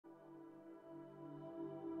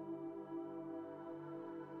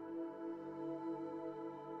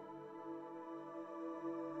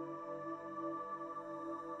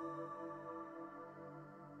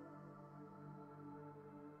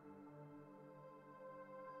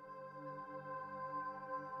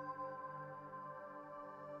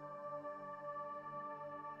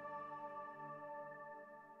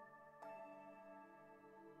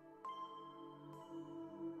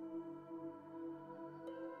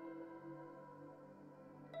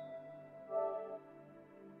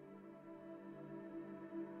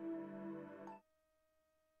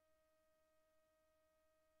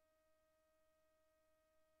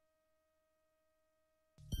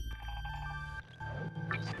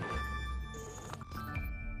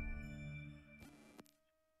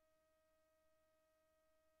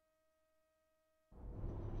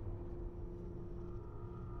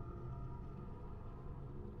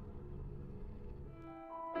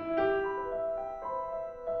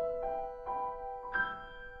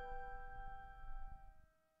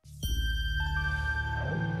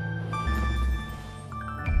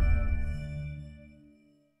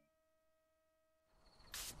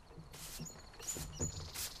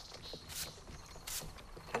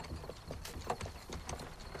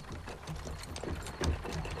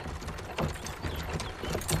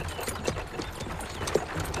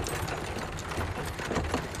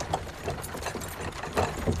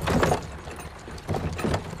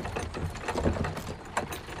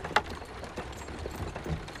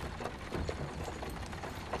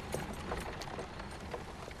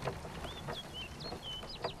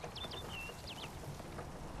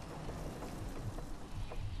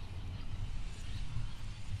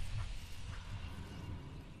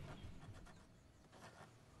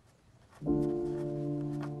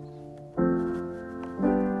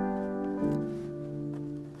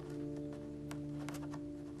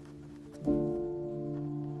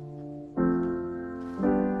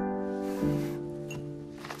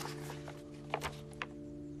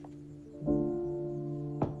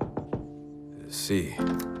see.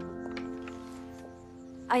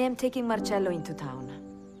 I am taking Marcello into town.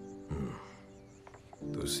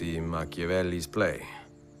 To see Machiavelli's play.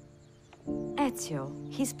 Ezio,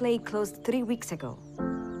 his play closed 3 weeks ago.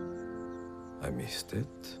 I missed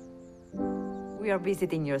it. We are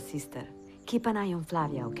visiting your sister. Keep an eye on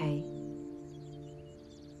Flavia, okay?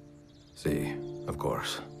 See, of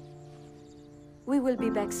course. We will be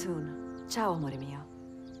back soon. Ciao, amore mio.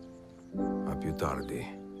 A più tardi.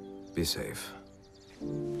 Be safe.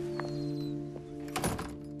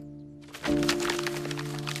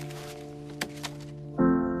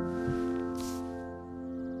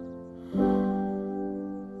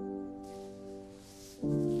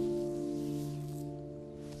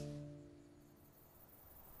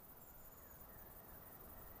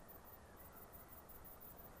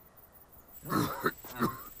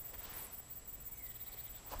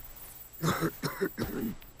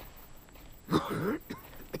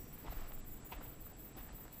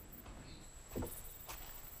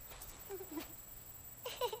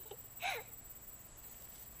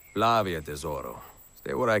 Flavia, tesoro.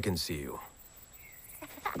 Stay where I can see you.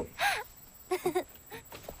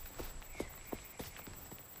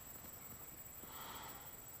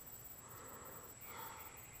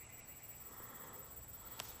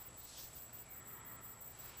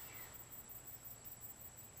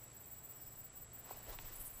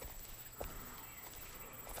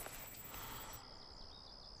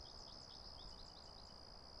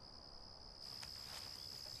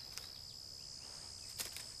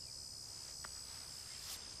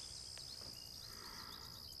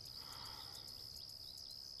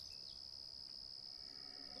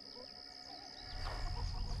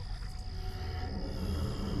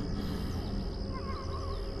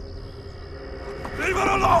 Leave her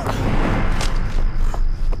alone!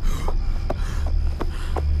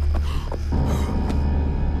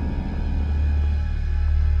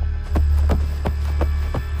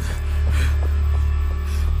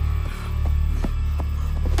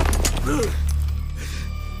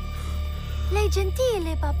 Lei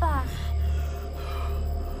gentile, papà.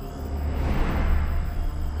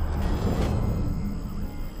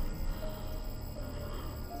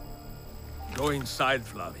 Go inside,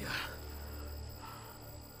 Flavia.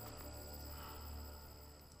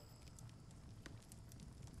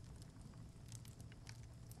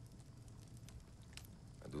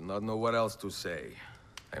 I do not know what else to say.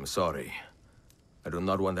 I'm sorry. I do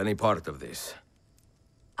not want any part of this.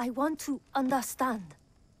 I want to understand.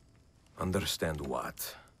 Understand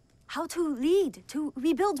what? How to lead, to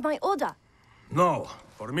rebuild my order. No,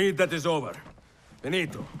 for me that is over.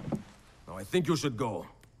 Finito. Now I think you should go.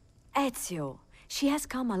 Ezio, she has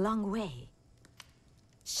come a long way.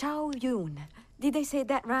 Xiao Yun, did I say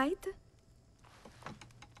that right?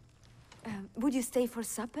 Would you stay for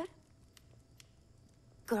supper?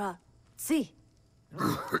 Grazie.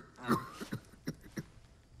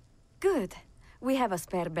 Good. We have a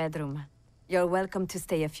spare bedroom. You're welcome to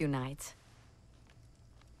stay a few nights.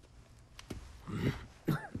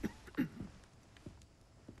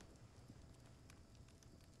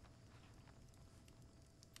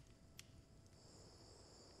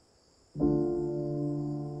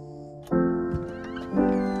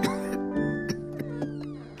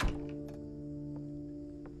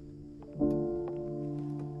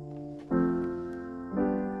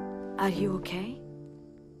 Are you okay?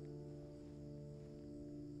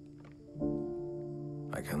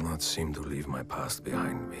 I cannot seem to leave my past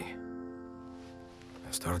behind me.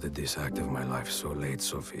 I started this act of my life so late,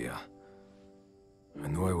 Sophia. I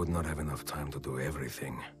knew I would not have enough time to do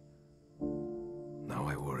everything. Now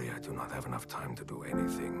I worry I do not have enough time to do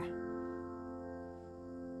anything.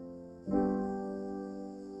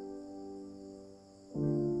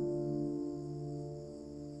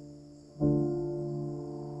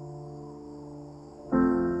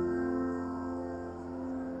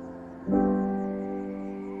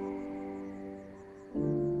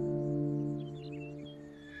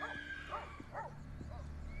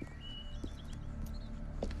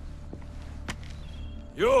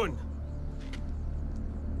 Yun!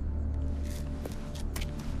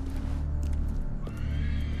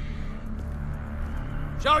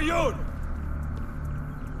 Xiao Yun!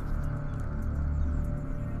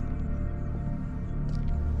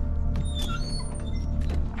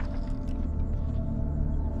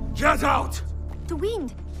 Get out! The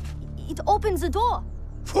wind. It opens the door.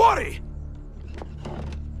 Fuori!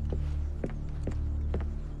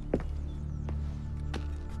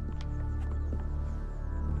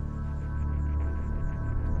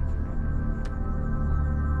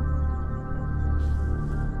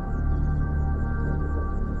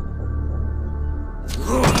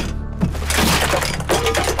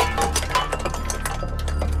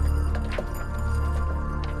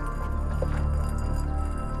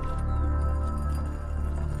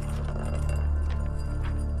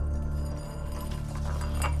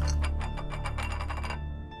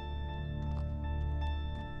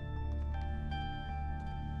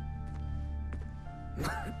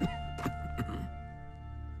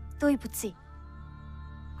 对不起.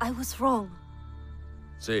 I was wrong.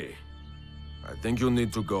 See, I think you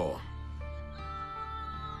need to go.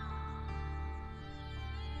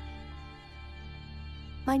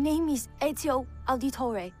 My name is Ezio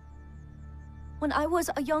Auditore. When I was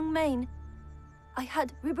a young man, I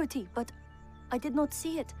had liberty, but I did not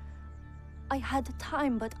see it. I had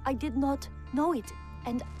time, but I did not know it.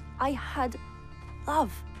 And I had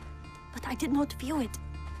love, but I did not feel it.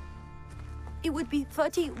 It would be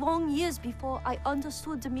 30 long years before I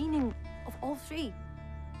understood the meaning of all three.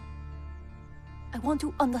 I want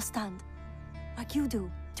to understand, like you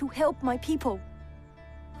do, to help my people.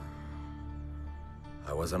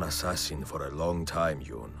 I was an assassin for a long time,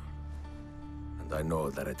 Yun. And I know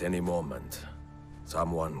that at any moment,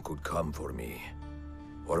 someone could come for me.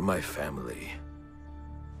 Or my family.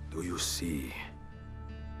 Do you see?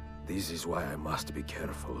 This is why I must be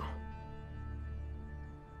careful.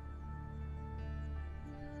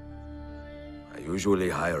 I usually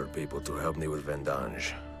hire people to help me with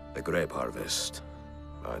vendange, the grape harvest.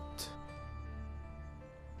 But...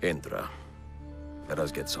 Entra. Let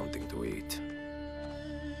us get something to eat.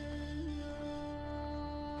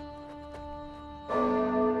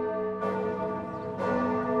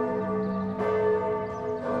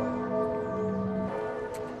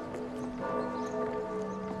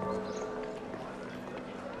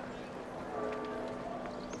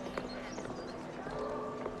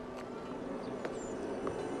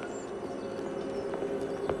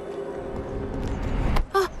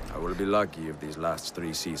 I will be lucky if these last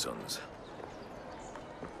 3 seasons.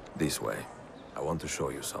 This way. I want to show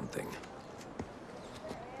you something.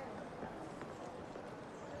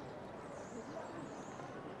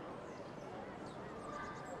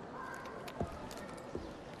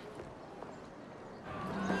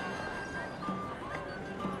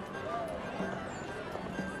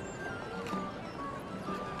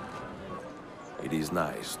 It is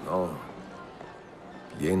nice, no?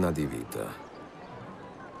 Piena di vita.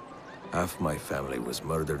 Half my family was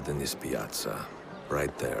murdered in this piazza,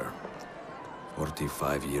 right there,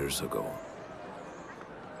 45 years ago.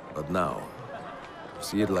 But now,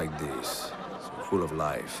 see it like this, so full of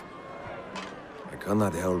life. I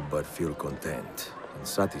cannot help but feel content and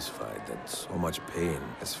satisfied that so much pain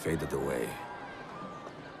has faded away.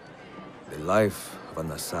 The life of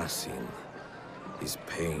an assassin is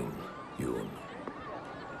pain, Yun.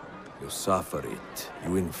 You suffer it,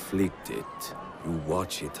 you inflict it. You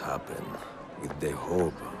watch it happen, with the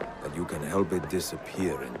hope that you can help it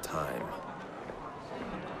disappear in time.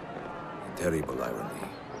 A terrible irony.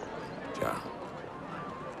 Yeah.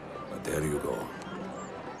 But there you go.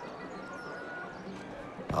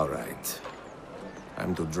 All right.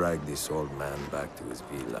 Time to drag this old man back to his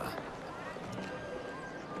villa.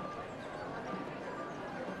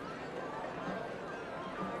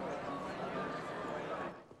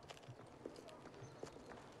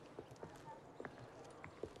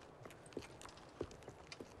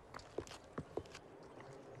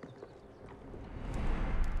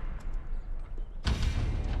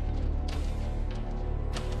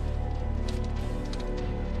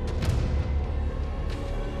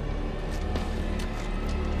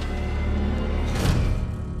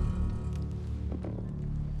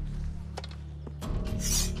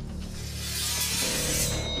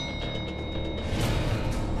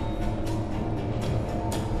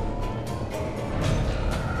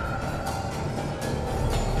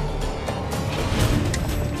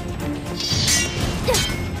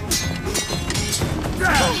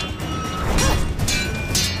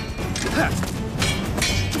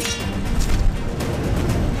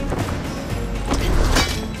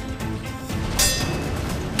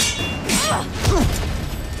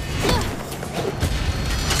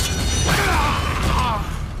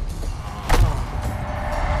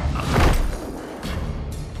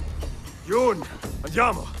 Yun!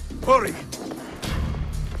 Andiamo! Hurry!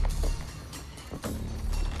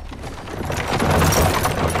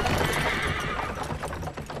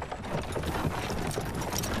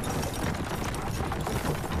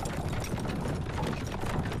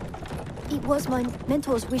 It was my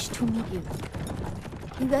mentor's wish to meet you.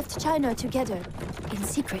 We left China together, in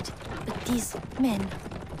secret, but these men...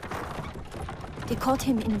 They caught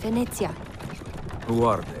him in Venezia. Who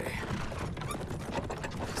are they?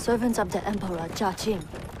 Servants of the Emperor Jia Jing.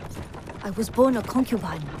 I was born a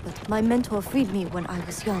concubine, but my mentor freed me when I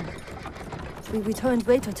was young. We returned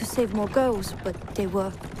later to save more girls, but they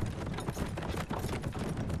were...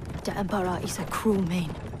 The Emperor is a cruel man.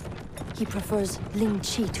 He prefers Ling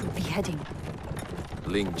Qi to beheading.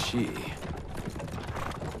 Ling Qi.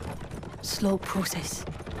 Slow process.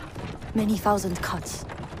 Many thousand cuts.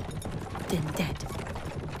 Then dead.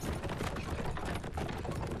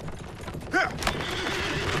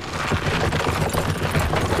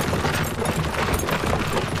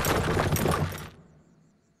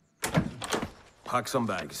 Pack some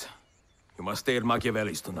bags. You must stay at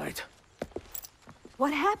Machiavelli's tonight.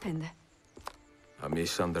 What happened? A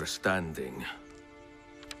misunderstanding.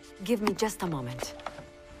 Give me just a moment.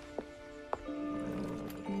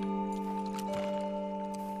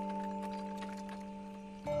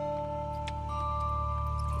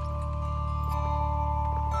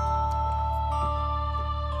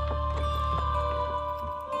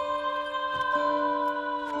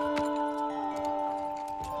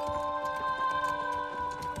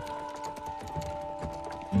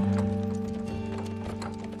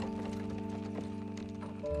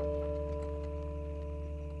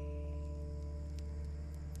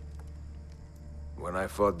 When I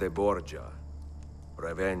fought the Borgia,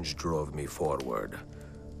 revenge drove me forward.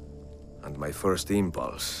 And my first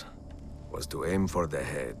impulse was to aim for the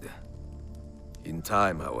head. In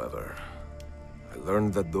time, however, I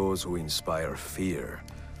learned that those who inspire fear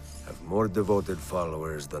have more devoted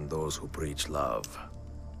followers than those who preach love.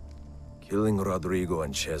 Killing Rodrigo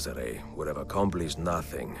and Cesare would have accomplished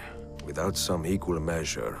nothing without some equal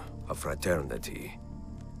measure of fraternity.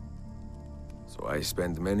 So I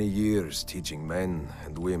spent many years teaching men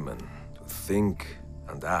and women to think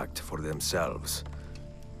and act for themselves.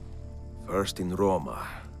 First in Roma,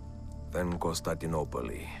 then Constantinople.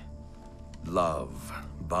 Love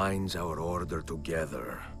binds our order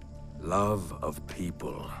together. Love of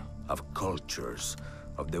people, of cultures,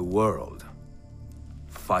 of the world.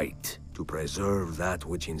 Fight to preserve that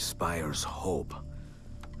which inspires hope,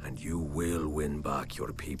 and you will win back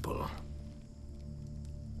your people.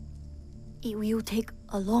 It will take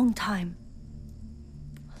a long time.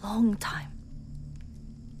 A long time.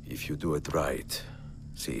 If you do it right,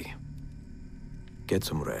 see, get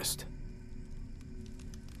some rest.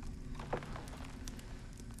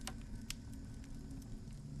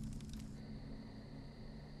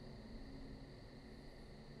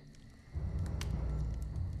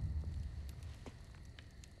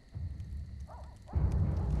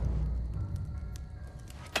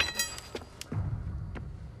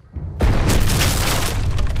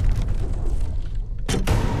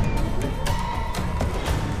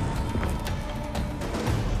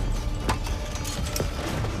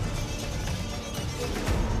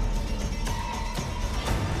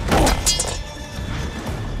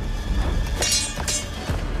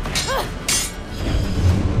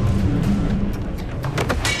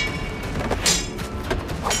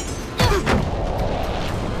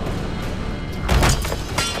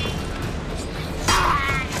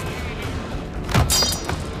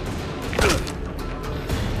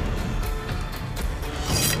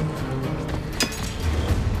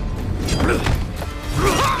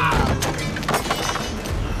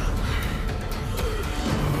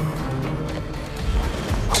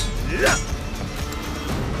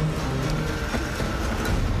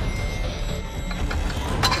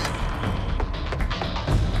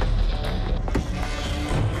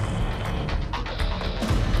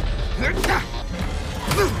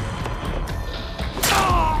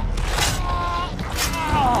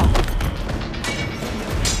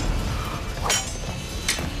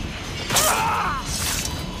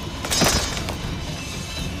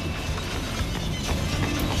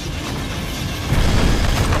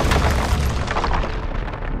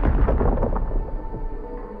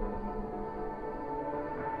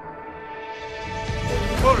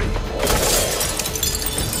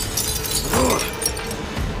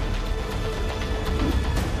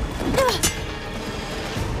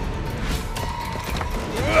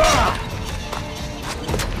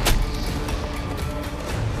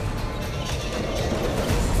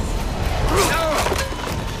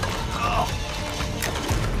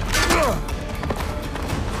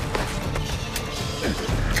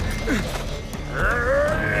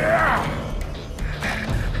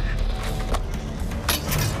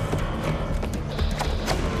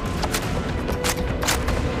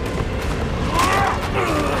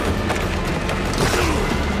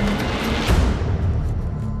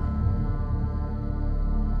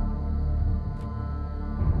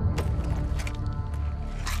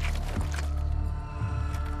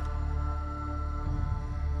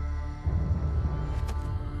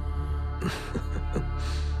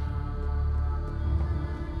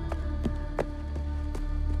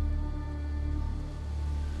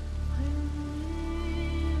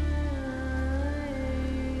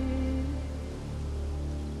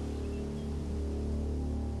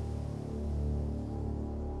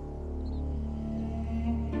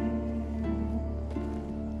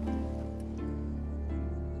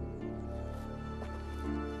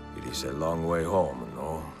 It's a long way home,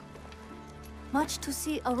 no? Much to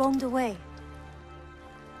see along the way.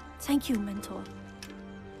 Thank you, Mentor.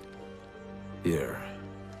 Here.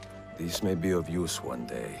 This may be of use one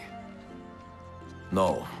day.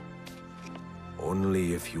 No.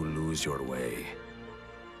 Only if you lose your way.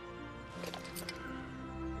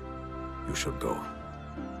 You should go.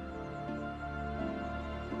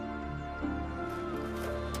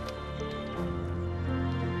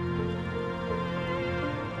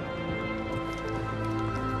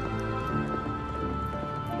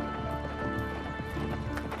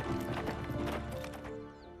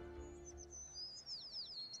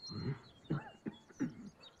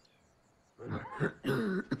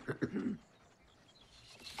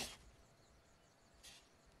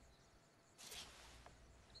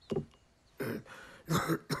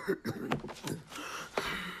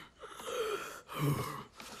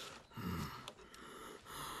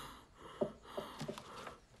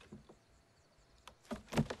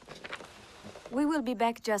 We will be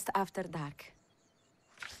back just after dark.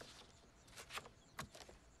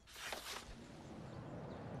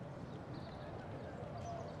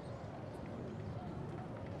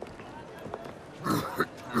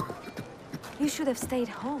 You should have stayed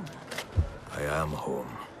home. I am home.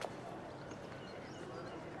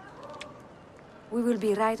 We will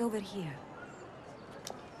be right over here.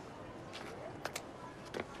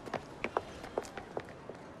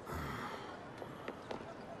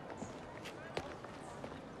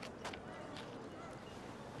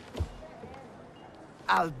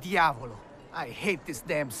 Al diavolo! I hate this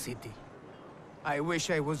damn city. I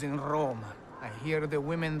wish I was in Rome. I hear the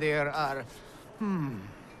women there are...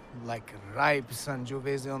 like ripe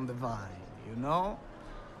Sangiovese on the vine, you know?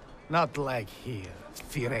 Not like here,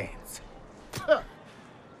 Firenze. I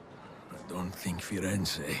don't think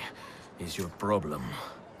Firenze is your problem.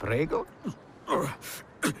 Prego?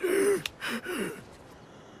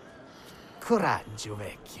 Coraggio,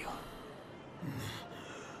 vecchio.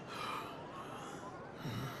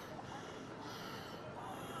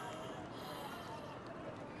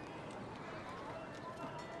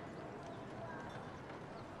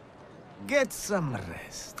 Get some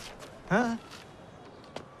rest, huh?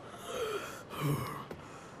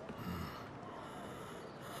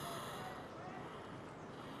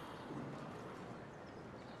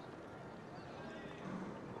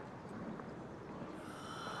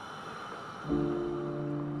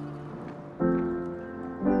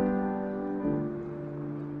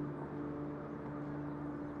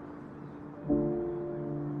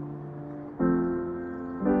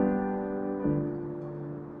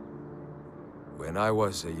 When I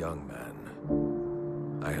was a young man,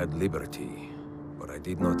 I had liberty, but I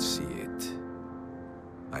did not see it.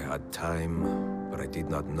 I had time, but I did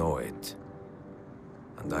not know it.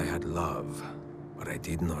 And I had love, but I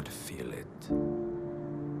did not feel it.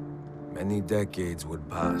 Many decades would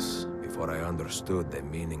pass before I understood the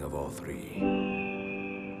meaning of all three.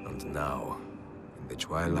 And now, in the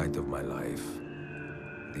twilight of my life,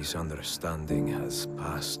 this understanding has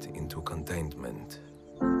passed into contentment.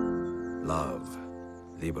 Love,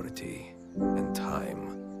 liberty, and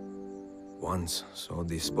time, once so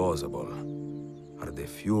disposable, are the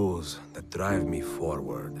fuels that drive me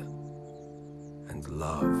forward. And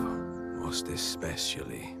love, most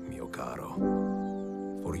especially, mio caro.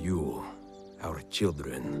 For you, our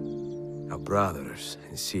children, our brothers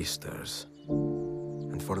and sisters,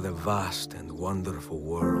 and for the vast and wonderful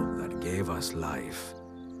world that gave us life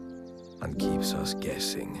and keeps us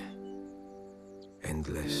guessing.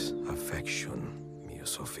 Endless affection, mia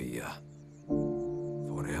Sofia.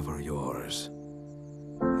 Forever yours,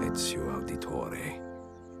 Ezio Auditore.